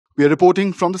We are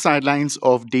reporting from the sidelines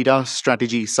of Data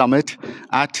Strategy Summit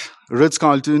at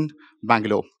Ritz-Carlton,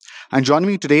 Bangalore. And joining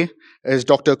me today is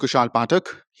Dr. Kushal Pathak.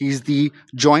 He's the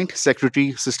Joint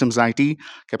Secretary, Systems IT,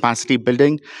 Capacity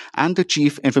Building, and the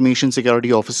Chief Information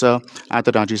Security Officer at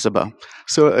the Rajya Sabha.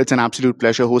 So it's an absolute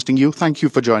pleasure hosting you. Thank you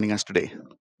for joining us today.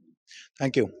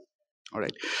 Thank you. All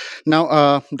right.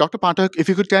 Now, Dr. Pathak, if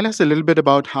you could tell us a little bit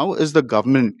about how is the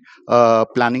government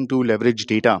planning to leverage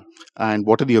data and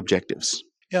what are the objectives?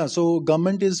 Yeah, so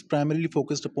government is primarily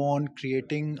focused upon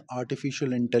creating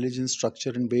artificial intelligence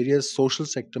structure in various social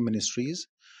sector ministries,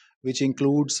 which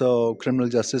includes criminal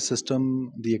justice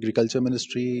system, the agriculture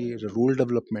ministry, the rural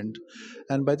development.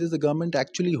 And by this, the government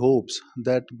actually hopes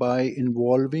that by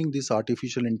involving this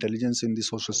artificial intelligence in the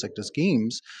social sector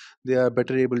schemes, they are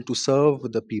better able to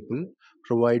serve the people,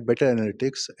 provide better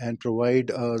analytics, and provide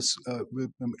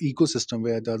ecosystem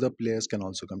where the other players can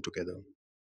also come together.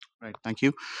 Right, thank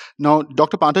you. Now,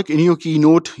 Dr. Pathak, in your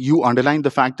keynote, you underlined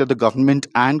the fact that the government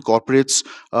and corporates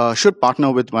should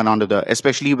partner with one another,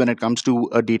 especially when it comes to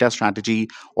a data strategy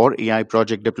or AI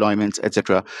project deployments,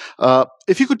 etc.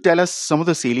 If you could tell us some of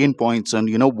the salient points and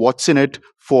what's in it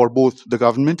for both the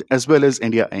government as well as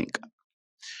India Inc.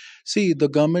 See, the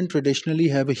government traditionally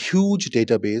have a huge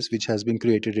database which has been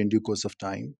created in due course of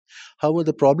time. However,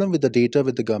 the problem with the data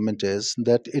with the government is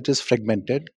that it is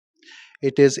fragmented,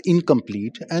 it is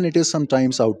incomplete, and it is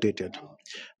sometimes outdated.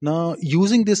 Now,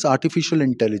 using this artificial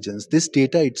intelligence, this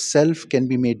data itself can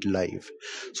be made live.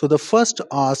 So, the first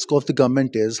ask of the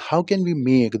government is how can we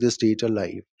make this data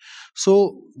live?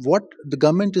 So, what the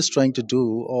government is trying to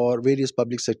do, or various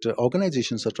public sector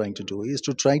organizations are trying to do, is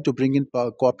to try to bring in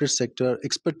corporate sector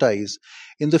expertise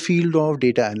in the field of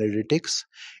data analytics,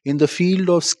 in the field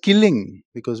of skilling,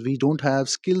 because we don't have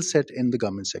skill set in the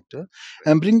government sector,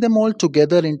 and bring them all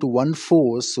together into one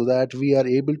force so that we are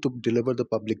able to deliver the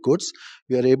public goods,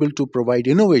 we are able to provide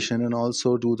innovation, and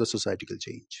also do the societal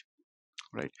change.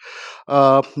 Right.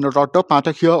 Now, Dr.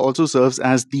 Pathak here also serves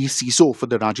as the CISO for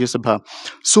the Rajya Sabha.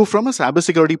 So, from a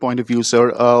cybersecurity point of view,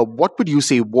 sir, what would you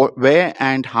say? Where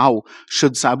and how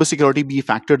should cybersecurity be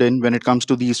factored in when it comes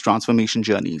to these transformation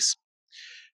journeys?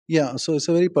 Yeah, so it's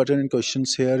a very pertinent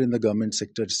questions here in the government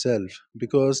sector itself,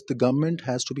 because the government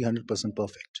has to be 100%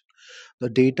 perfect. The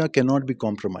data cannot be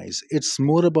compromised. It's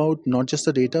more about not just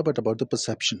the data, but about the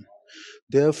perception.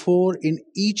 Therefore, in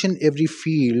each and every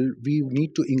field, we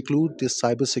need to include this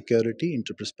cybersecurity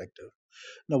into perspective.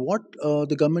 Now, what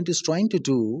the government is trying to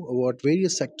do, or what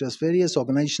various sectors, various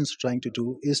organizations are trying to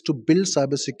do, is to build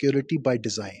cybersecurity by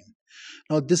design.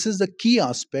 Now, this is the key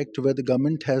aspect where the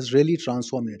government has really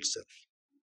transformed itself.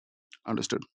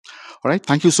 Understood. All right.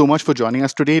 Thank you so much for joining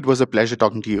us today. It was a pleasure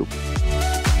talking to you.